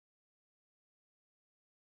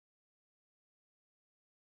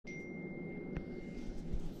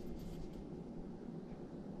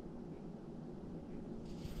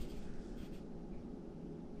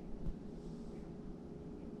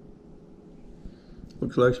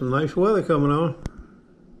Looks like some nice weather coming on.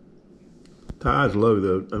 Tide's low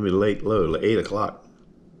though, I mean late low, like 8 o'clock.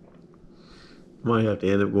 Might have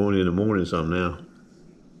to end up going in the morning some now.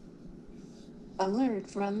 Alert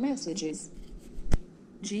from messages.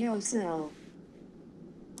 GeoCell.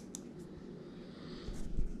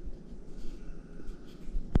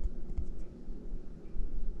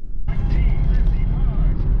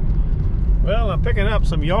 Well, I'm picking up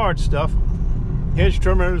some yard stuff. Hedge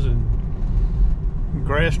trimmers and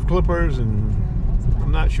grass clippers, and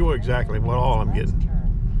I'm not sure exactly what all I'm getting.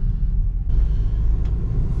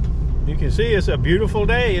 You can see it's a beautiful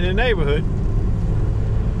day in the neighborhood.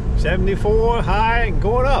 74 high and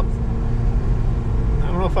going up. I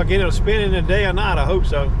don't know if I get it spinning a day or not. I hope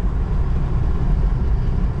so.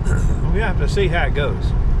 We have to see how it goes.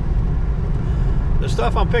 The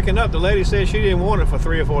stuff I'm picking up, the lady said she didn't want it for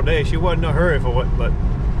 3 or 4 days. She wasn't in a hurry for it, but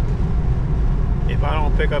if I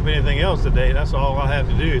don't pick up anything else today, that's all I have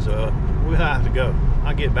to do. So we'll have to go.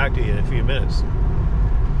 I'll get back to you in a few minutes.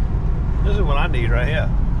 This is what I need right here.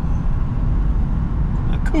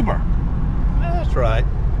 A Cooper. That's right.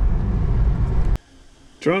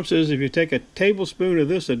 Trump says if you take a tablespoon of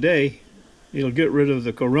this a day, it'll get rid of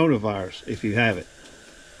the coronavirus if you have it,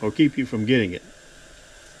 or keep you from getting it.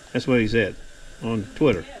 That's what he said on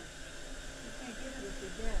Twitter.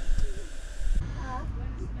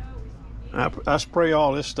 I spray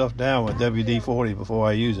all this stuff down with WD-40 before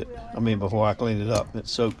I use it. I mean, before I clean it up. It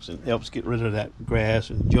soaks and helps get rid of that grass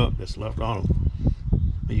and junk that's left on them.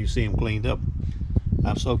 And you see them cleaned up.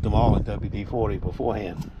 I've soaked them all in WD-40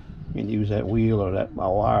 beforehand. You can use that wheel or that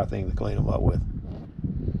wire thing to clean them up with.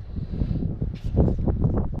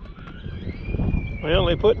 Well,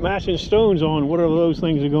 they put matching stones on whatever those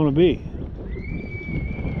things are going to be.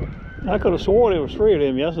 I could have sworn there was 3 of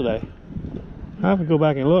them yesterday. I have to go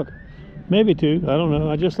back and look. Maybe 2, I don't know.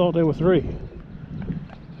 I just thought there were 3.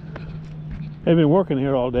 They've been working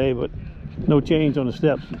here all day, but no change on the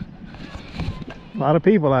steps. A lot of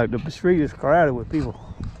people out. The street is crowded with people.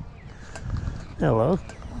 Hello.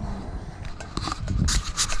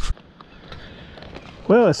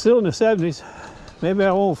 Well, it's still in the 70s. Maybe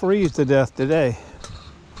I won't freeze to death today.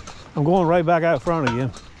 I'm going right back out front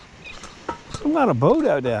again. I've got a boat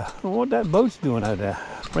out there. I don't know what that boat's doing out there.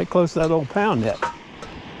 Right close to that old pound net.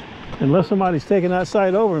 Unless somebody's taking that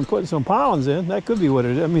site over and putting some pilings in, that could be what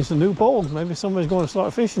it is. I mean, some new poles. Maybe somebody's going to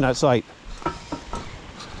start fishing that site.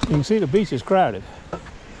 You can see the beach is crowded. I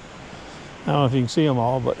don't know if you can see them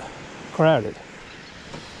all, but crowded.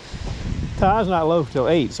 Tide's not low till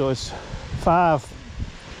 8, so it's 5.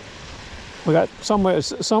 We got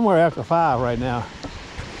somewhere after 5 right now.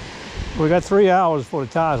 We got 3 hours before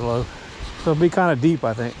the tide's low, so it'll be kind of deep,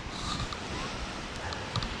 I think.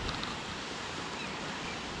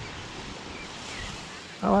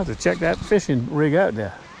 I'll have to check that fishing rig out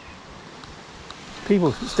there.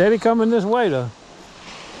 People steady coming this way though.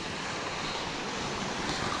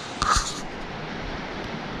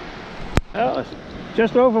 Well, it's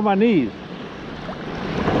just over my knees.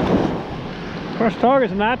 First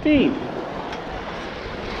target's 19.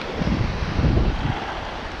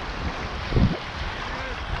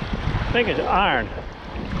 I think it's iron.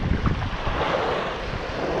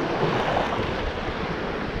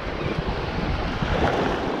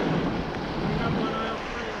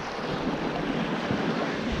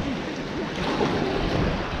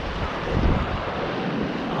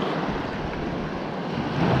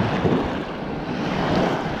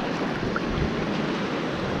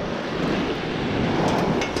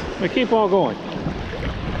 We keep on going.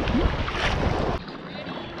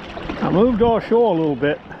 I moved offshore a little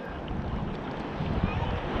bit.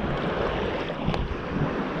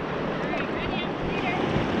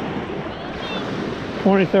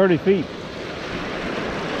 $20, $30 feet.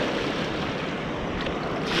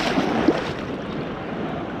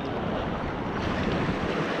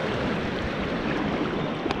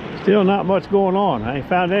 Still not much going on. I ain't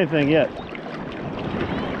found anything yet.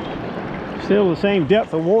 Still the same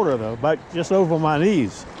depth of water though, about just over my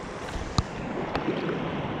knees.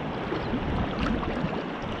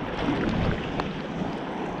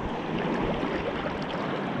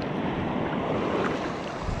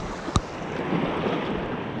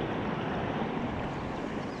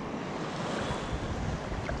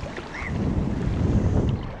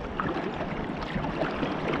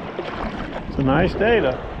 It's a nice day though.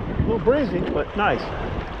 A little breezy, but nice.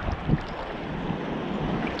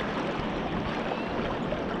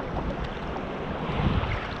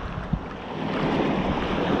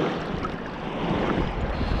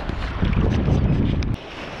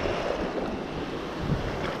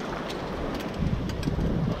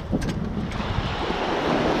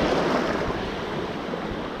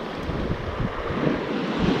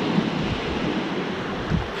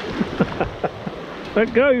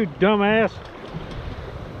 Let go, you dumbass.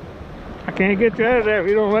 I can't get you out of there if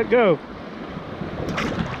you don't let go.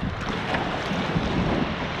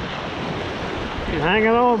 He's hanging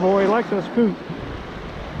on, boy. He likes to scoop.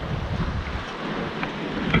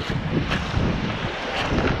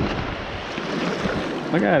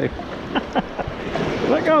 Look at him.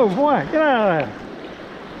 Let go, boy. Get out of there.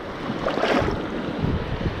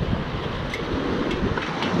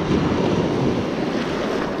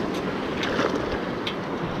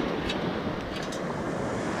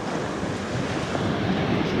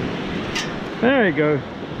 There he goes.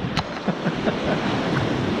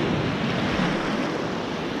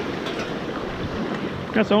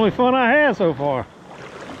 That's the only fun I had so far.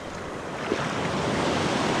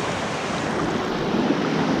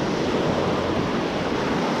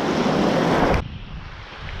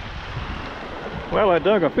 Well, I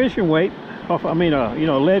dug a fishing weight off,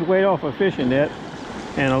 lead weight off a fishing net,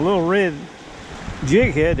 and a little red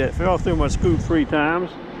jig head that fell through my scoop 3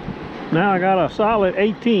 times. Now I got a solid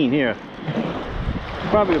 18 here.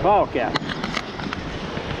 Probably a ball cap.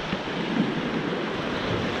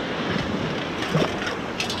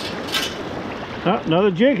 Oh,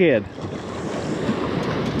 another jig head.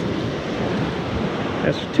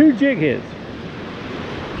 That's 2 jig heads.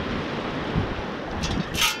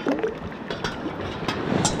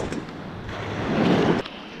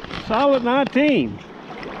 Solid 19.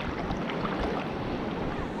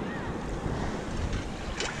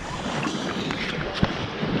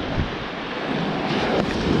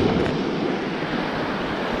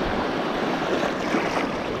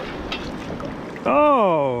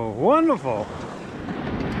 Oh, wonderful.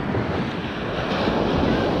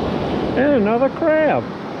 And another crab.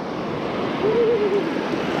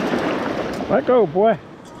 Let go, boy.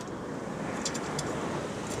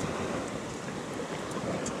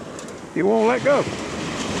 You won't let go.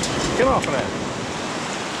 Get off of that.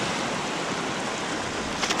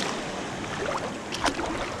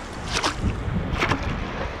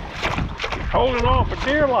 Holding on for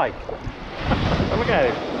dear life. Look at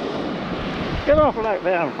him. Get off of that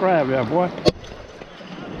damn crab there, boy.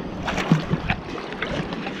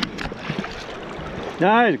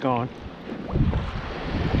 Now he's gone.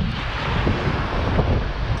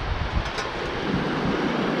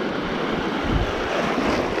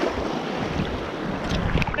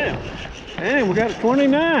 And we got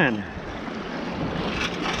 29.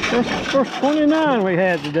 First 29 we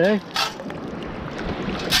had today.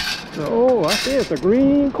 So, oh, I see it's a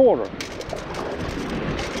green quarter.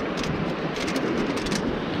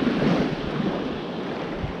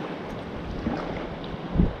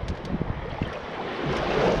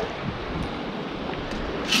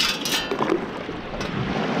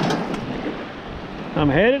 I'm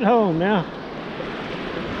headed home now.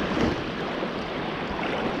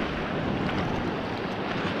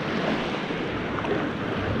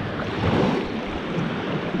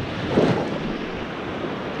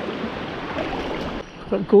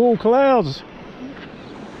 Some cool clouds,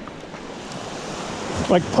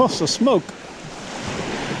 like puffs of smoke.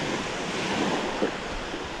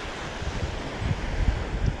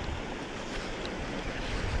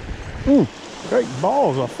 Great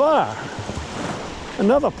balls of fire.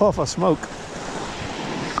 Another puff of smoke.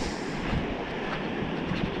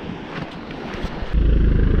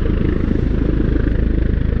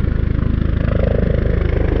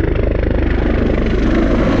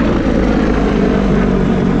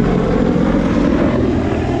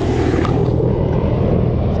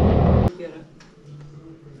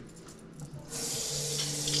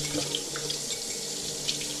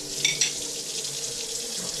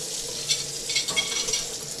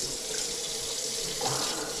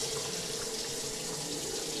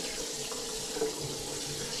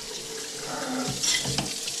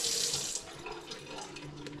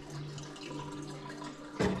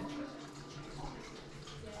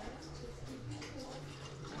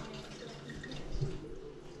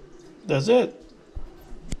 That's it.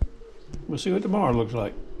 We'll see what tomorrow looks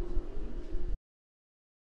like.